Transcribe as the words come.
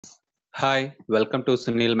Hi, welcome to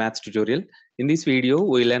Sunil Maths tutorial. In this video,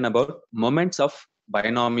 we learn about moments of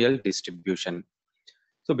binomial distribution.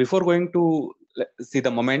 So before going to see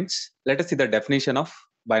the moments, let us see the definition of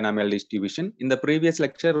binomial distribution. In the previous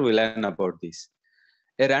lecture, we learned about this.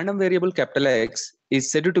 A random variable capital X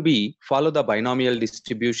is said to be follow the binomial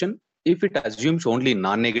distribution if it assumes only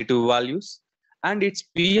non-negative values and its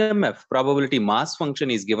PMF probability mass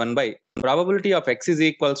function is given by probability of x is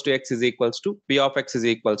equals to p of x is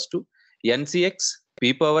equals to ncx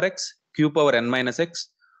p power x q power n minus x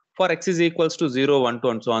for x is equals to 0, 1, 2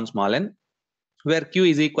 and so on small n, where q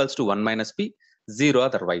is equals to 1 minus p, 0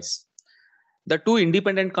 otherwise. The two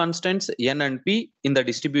independent constants n and p in the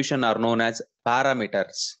distribution are known as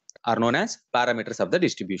parameters of the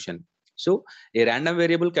distribution. So a random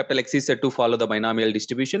variable capital X is said to follow the binomial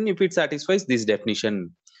distribution if it satisfies this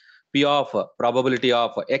definition. P of probability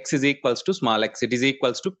of x is equals to small x, it is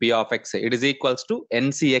equals to p of x, it is equals to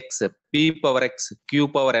ncx p power x q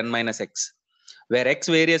power n minus x, where x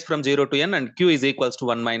varies from 0 to n and q is equals to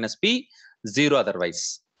 1 minus p, 0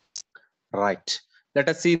 otherwise. Right. Let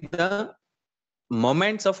us see the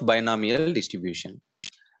moments of binomial distribution.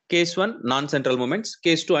 Case 1, non-central moments.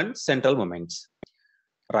 Case 2 and central moments.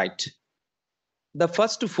 Right. The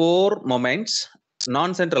first four moments,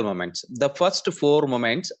 non-central moments, the first four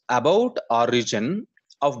moments about origin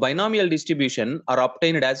of binomial distribution are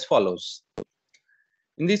obtained as follows.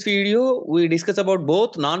 In this video, we discuss about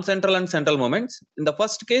both non-central and central moments. In the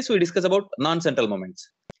first case, we discuss about non-central moments.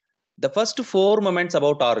 The first four moments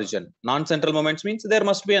about origin, non-central moments means there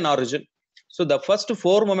must be an origin. So the first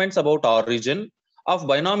four moments about origin of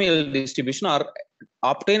binomial distribution are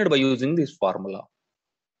obtained by using this formula.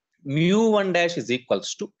 Mu1 dash is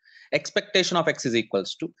equals to expectation of x is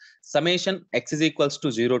equals to summation x is equals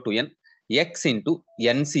to 0 to n x into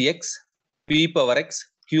ncx p power x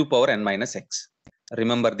q power n minus x.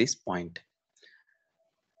 Remember this point.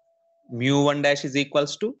 Mu1 dash is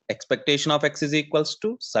equals to expectation of x is equals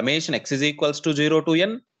to summation x is equals to 0 to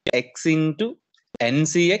n x into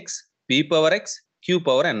ncx p power x q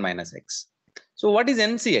power n minus x. So what is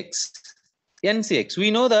ncx? ncx,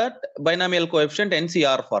 we know that binomial coefficient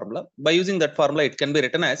NCR formula. By using that formula, it can be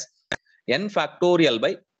written as n factorial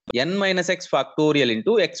by n minus x factorial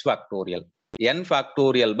into x factorial, n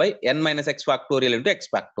factorial by n minus x factorial into x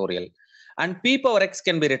factorial, and p power x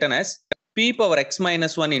can be written as p power x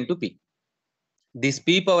minus 1 into p. This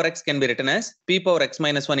p power x can be written as p power x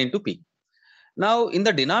minus 1 into p. Now in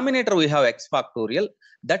the denominator we have x factorial.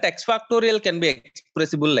 That x factorial can be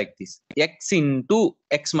expressible like this: x into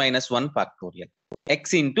x minus 1 factorial,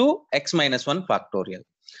 x into x minus 1 factorial.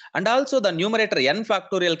 And also the numerator n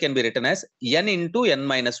factorial can be written as n into n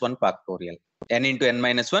minus 1 factorial, n into n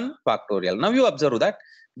minus 1 factorial. Now you observe that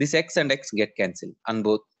this x and x get cancelled, and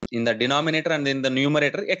both in the denominator and in the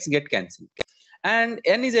numerator x get cancelled. And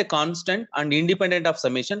n is a constant and independent of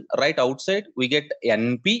summation. Right outside we get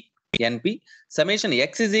np summation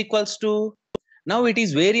x is equals to, now it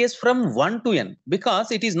is varies from 1 to n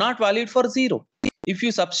because it is not valid for 0. If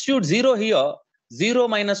you substitute 0 here, 0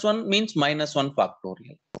 minus 1 means minus 1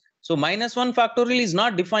 factorial. So minus 1 factorial is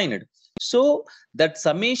not defined. So that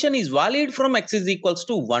summation is valid from x is equals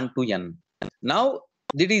to 1 to n. Now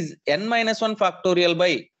it is n minus 1 factorial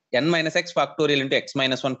by n minus x factorial into x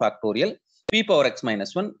minus 1 factorial, p power x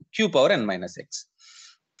minus 1, q power n minus x.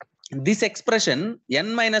 This expression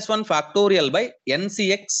n minus 1 factorial by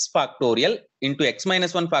ncx factorial into x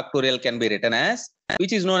minus 1 factorial can be written as,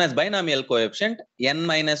 which is known as binomial coefficient, n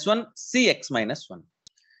minus 1 cx minus 1,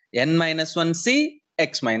 n minus 1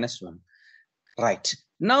 cx minus 1. Right.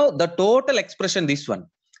 Now the total expression, this one,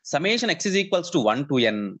 summation x is equals to 1 to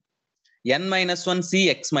n minus 1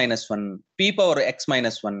 cx minus 1, p power x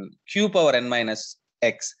minus 1, q power n minus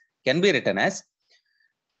x can be written as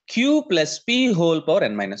q plus p whole power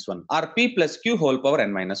n minus 1 or p plus q whole power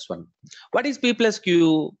n minus 1. What is p plus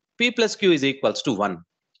q? P plus q is equals to 1.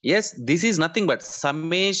 Yes, this is nothing but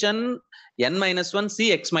summation n minus 1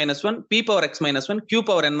 c x minus 1 p power x minus 1 q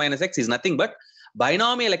power n minus x is nothing but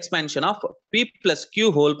binomial expansion of p plus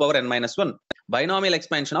q whole power n minus 1. Binomial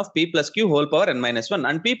expansion of p plus q whole power n minus 1,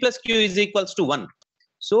 and p plus q is equals to 1.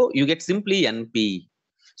 So you get simply np.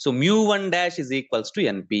 So mu1 dash is equals to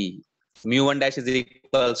np. Mu1 dash is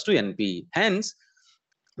equals to np. Hence,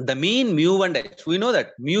 the mean mu1 dash, we know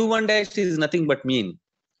that mu1 dash is nothing but mean.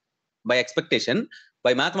 By expectation,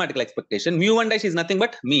 by mathematical expectation, mu1 dash is nothing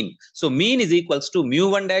but mean. So mean is equals to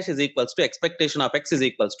mu1 dash is equals to expectation of x is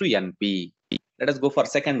equals to np. Let us go for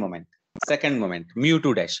second moment. Second moment,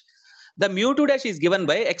 mu2 dash. The mu2 dash is given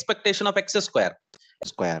by expectation of x square.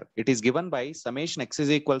 It is given by summation x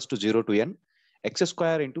is equals to 0 to n x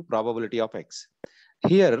square into probability of x.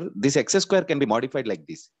 Here, this x square can be modified like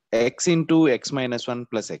this. X into x minus 1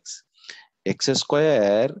 plus x. X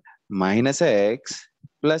square minus x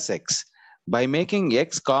plus x. By making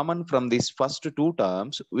x common from these first two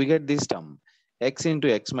terms, we get this term. X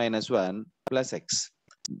into x minus 1 plus x.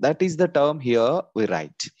 That is the term here we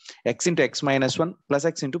write. X into x minus 1 plus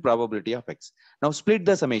x into probability of x. Now split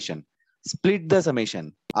the summation. Split the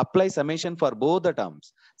summation. Apply summation for both the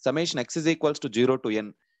terms. Summation x is equals to 0 to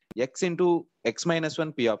n. X into x minus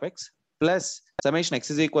 1 p of x plus summation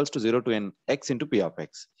x is equals to 0 to n x into p of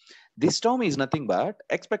x. This term is nothing but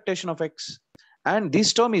expectation of x. And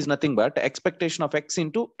this term is nothing but expectation of x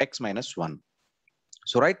into x minus 1.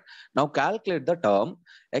 So right now calculate the term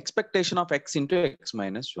expectation of x into x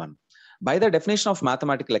minus 1. By the definition of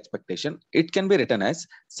mathematical expectation, it can be written as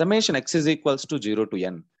summation x is equals to 0 to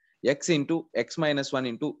n x into x minus 1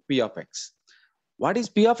 into p of x. What is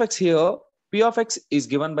p of x here? P of x is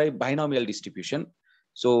given by binomial distribution.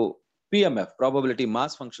 So PMF, probability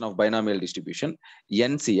mass function of binomial distribution,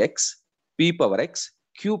 NCX, p power x,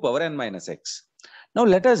 q power n minus x. Now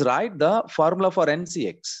let us write the formula for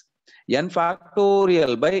NCX. N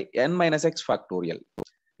factorial by n minus x factorial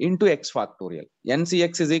into x factorial.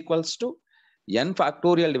 NCX is equals to n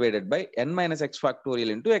factorial divided by n minus x factorial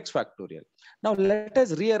into x factorial. Now let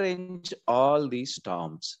us rearrange all these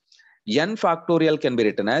terms. N factorial can be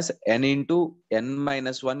written as n into n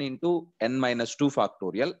minus 1 into n minus 2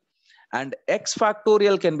 factorial, and x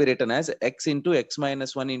factorial can be written as x into x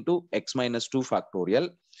minus 1 into x minus 2 factorial,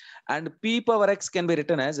 and p power x can be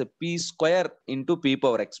written as p square into p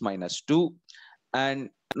power x minus 2. And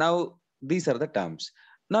now these are the terms.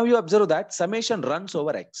 Now you observe that summation runs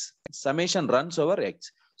over x. Summation runs over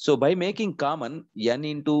x. So by making common n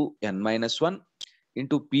into n minus 1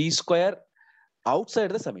 into p square outside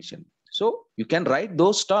the summation. So you can write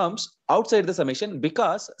those terms outside the summation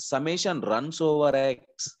because summation runs over x.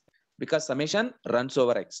 Because summation runs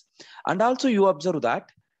over x. And also you observe that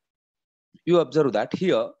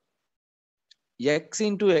here x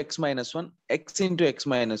into x minus 1, x into x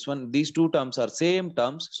minus 1, these two terms are same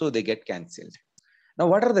terms, so they get cancelled. Now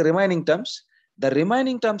what are the remaining terms? The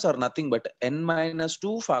remaining terms are nothing but n minus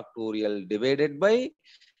 2 factorial divided by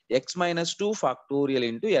x minus 2 factorial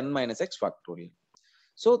into n minus x factorial.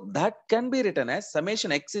 So that can be written as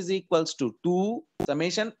summation x is equals to 2,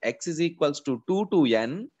 summation x is equals to 2 to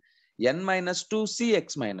n minus 2 c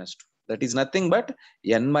x minus 2. That is nothing but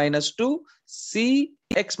n minus 2 c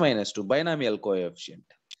x minus 2, binomial coefficient,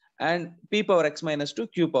 and p power x minus 2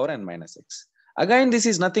 q power n minus x. Again, this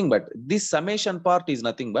is nothing but, this summation part is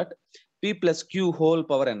nothing but p plus q whole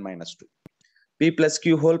power n minus 2. P plus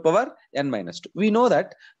q whole power n minus 2. We know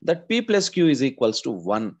that p plus q is equals to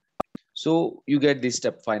 1. So you get this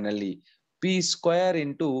step finally, p square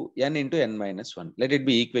into n minus 1. Let it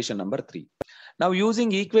be equation number 3. Now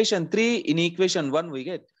using equation 3 in equation 1, we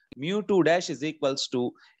get mu2 dash is equals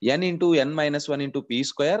to n into n minus 1 into p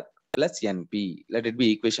square plus np. Let it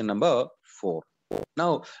be equation number 4.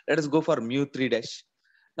 Now let us go for mu3 dash.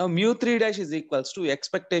 Now mu3 dash is equals to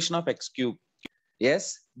expectation of x cube.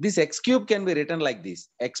 Yes, this x cube can be written like this.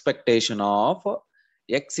 Expectation of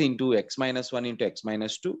x into x minus 1 into x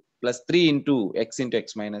minus 2 plus 3 into x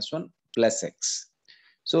minus 1 plus x.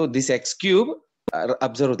 So this x cube,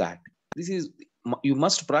 observe that. This is, you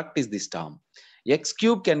must practice this term. X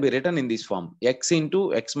cube can be written in this form. X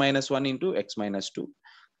into x minus 1 into x minus 2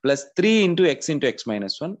 plus 3 into x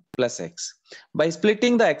minus 1 plus x. By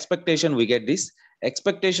splitting the expectation, we get this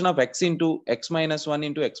expectation of x into x minus 1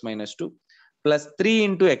 into x minus 2 plus 3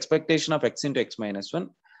 into expectation of x minus 1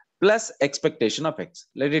 plus expectation of x.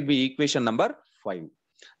 Let it be equation number 5.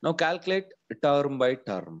 Now calculate term by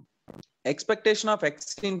term. Expectation of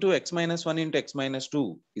x into x minus 1 into x minus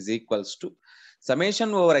 2 is equals to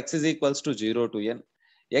summation over x is equals to 0 to n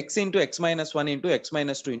x into x minus 1 into x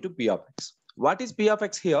minus 2 into p of x. What is p of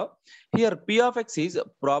x here? Here p of x is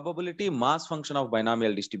probability mass function of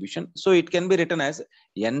binomial distribution. So it can be written as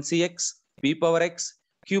ncx p power x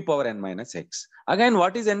q power n minus x. Again,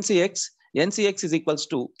 what is ncx? ncx is equals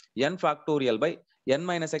to n factorial by n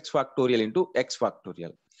minus x factorial into x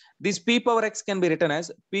factorial. This p power x can be written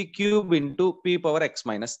as p cube into p power x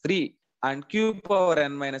minus 3, and q power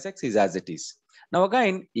n minus x is as it is. Now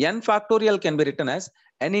again, n factorial can be written as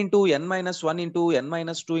n into n minus 1 into n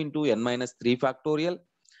minus 2 into n minus 3 factorial,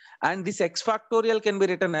 and this x factorial can be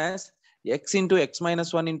written as x into x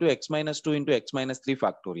minus 1 into x minus 2 into x minus 3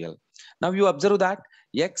 factorial. Now you observe that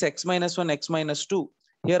x minus 1 x minus 2,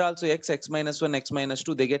 here also x minus 1 x minus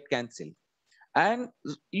 2, they get cancelled, and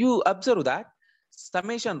you observe that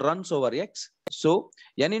summation runs over x. So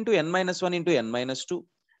n into n minus 1 into n minus 2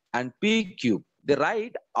 and p cube, they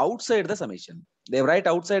write outside the summation. They write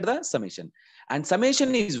outside the summation. And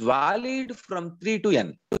summation is valid from 3 to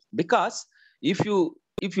n, because if you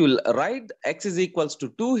write x is equals to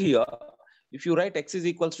 2 here, if you write x is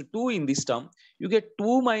equals to 2 in this term, you get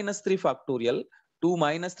 2 minus 3 factorial. 2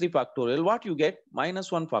 minus 3 factorial, what you get?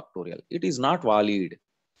 Minus 1 factorial. It is not valid.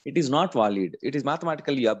 It is not valid. It is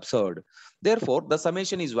mathematically absurd. Therefore, the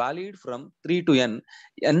summation is valid from 3 to n.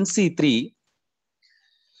 NC3,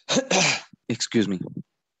 excuse me,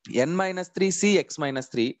 n minus 3 c x minus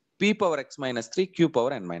 3 p power x minus 3 q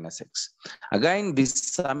power n minus x. Again,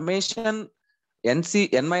 this summation n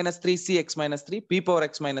minus 3 c x minus 3 p power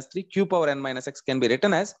x minus 3 q power n minus x can be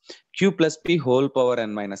written as q plus p whole power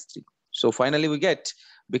n minus 3. So finally we get,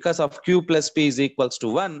 because of q plus p is equals to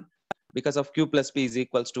 1, because of q plus p is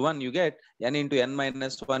equals to 1, you get n into n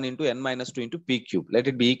minus 1 into n minus 2 into p cube. Let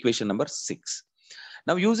it be equation number 6.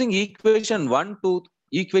 Now using equation 1,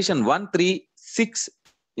 3, 6,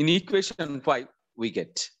 in equation 5, we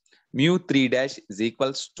get mu 3 dash is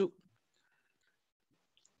equals to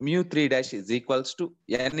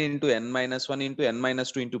n into n minus 1 into n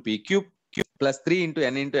minus 2 into p cube plus 3 into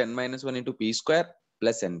n minus 1 into p square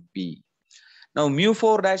plus np. Now mu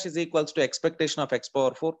 4 dash is equals to expectation of x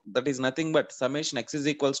power 4. That is nothing but summation x is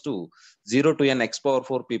equals to 0 to n x power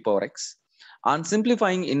 4 p power x. On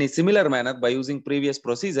simplifying in a similar manner by using previous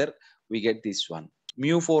procedure, we get this one.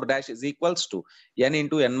 Mu 4 dash is equals to n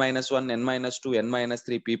into n minus 1, n minus 2, n minus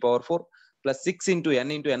 3 p power 4 plus 6 into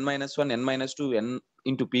n minus 1, n minus 2, n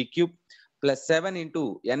into p cube plus 7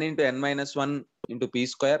 into n minus 1 into p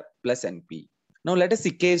square plus np. Now let us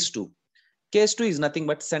see case 2. Case 2 is nothing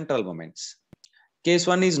but central moments. Case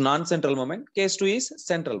 1 is non-central moment. Case 2 is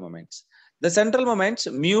central moments. The central moments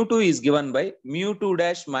mu 2 is given by mu 2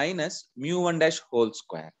 dash minus mu 1 dash whole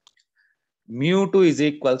square. Mu 2 is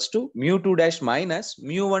equals to mu 2 dash minus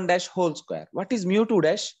mu 1 dash whole square. What is mu 2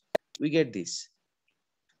 dash? We get this.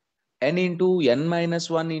 N into n minus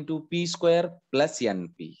 1 into p square plus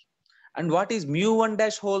np. And what is mu 1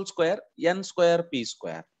 dash whole square? N square p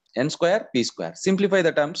square. N square p square. Simplify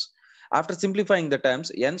the terms. After simplifying the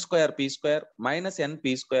terms, n square p square minus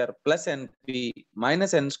np square plus np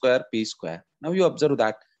minus n square p square. Now you observe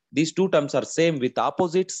that these two terms are same with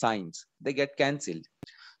opposite signs. They get cancelled.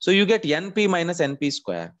 So you get np minus np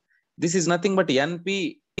square. This is nothing but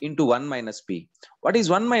np into 1 minus p. What is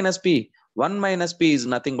 1 minus p? 1 minus p is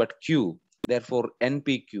nothing but q. Therefore,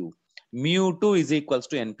 npq. Mu 2 is equals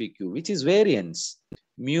to npq, which is variance.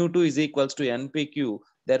 Mu 2 is equals to npq.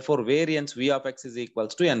 Therefore, variance v of x is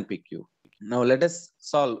equals to npq. Now let us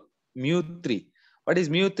solve mu 3. What is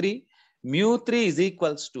mu 3? Mu 3 is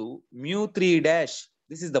equals to mu 3 dash.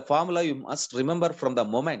 This is the formula you must remember from the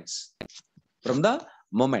moments.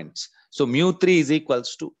 So mu 3 is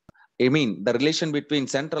equals to, the relation between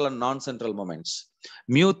central and non-central moments.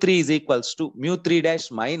 Mu 3 is equals to mu 3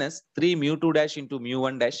 dash minus 3 mu 2 dash into mu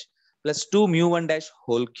 1 dash plus 2 mu 1 dash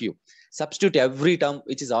whole cube. Substitute every term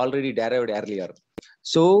which is already derived earlier.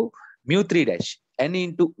 So mu 3 dash n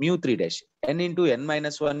into mu 3 dash n into n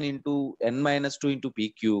minus 1 into n minus 2 into p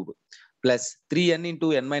cube plus 3n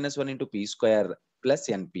into n minus 1 into p square plus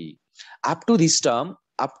np. Up to this term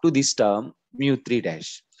mu 3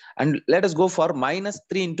 dash. And let us go for minus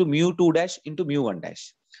 3 into mu 2 dash into mu 1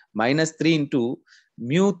 dash. Minus 3 into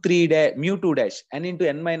mu 2 dash n into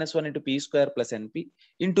n minus 1 into p square plus np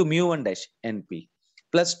into mu 1 dash np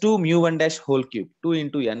plus 2 mu 1 dash whole cube, 2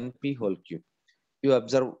 into np whole cube. You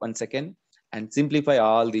observe 1 second and simplify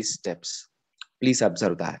all these steps. Please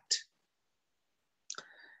observe that.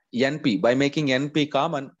 Np, by making np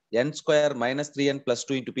common, n square minus 3n plus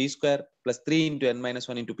 2 into p square plus 3 into n minus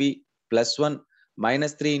 1 into p plus 1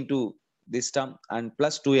 minus 3 into this term and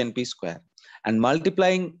plus 2 np square. And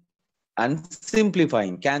multiplying and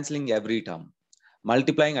simplifying, cancelling every term.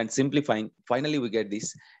 Multiplying and simplifying, finally we get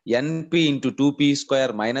this np into 2p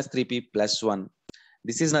square minus 3p plus 1.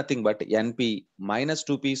 This is nothing but np minus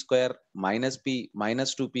 2p square minus p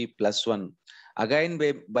minus 2p plus 1. Again,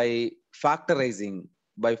 by factorizing,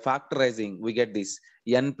 we get this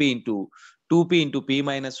np into 2p into p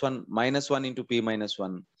minus 1 minus 1 into p minus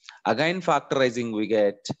 1. Again, factorizing, we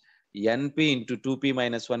get np into 2p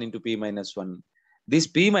minus 1 into p minus 1. This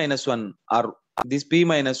p minus 1 or this p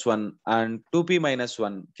minus 1 and 2p minus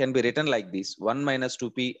 1 can be written like this: 1 minus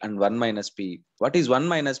 2p and 1 minus p. What is 1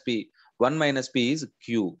 minus p? 1 minus p is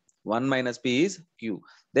q. 1 minus p is q.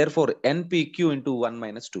 Therefore, npq into 1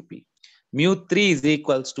 minus 2p. Mu 3 is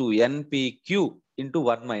equals to npq into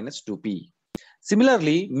 1 minus 2p.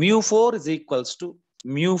 Similarly, mu 4 is equals to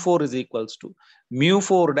mu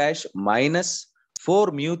 4 dash minus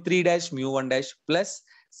 4 mu 3 dash mu 1 dash plus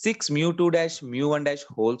 6 mu 2 dash mu 1 dash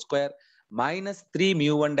whole square minus 3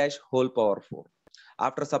 mu 1 dash whole power 4.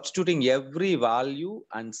 After substituting every value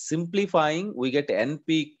and simplifying, we get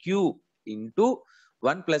npq into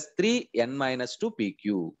 1 plus 3 n minus 2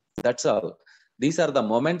 pq. That's all. These are the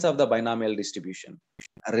moments of the binomial distribution.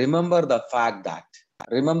 Remember the fact that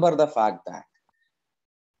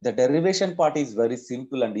the derivation part is very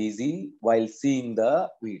simple and easy while seeing the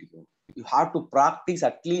video. You have to practice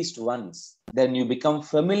at least once. Then you become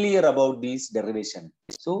familiar about these derivation.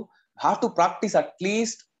 So you have to practice at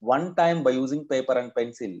least one time by using paper and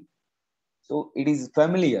pencil. So it is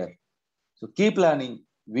familiar. So keep learning.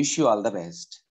 Wish you all the best.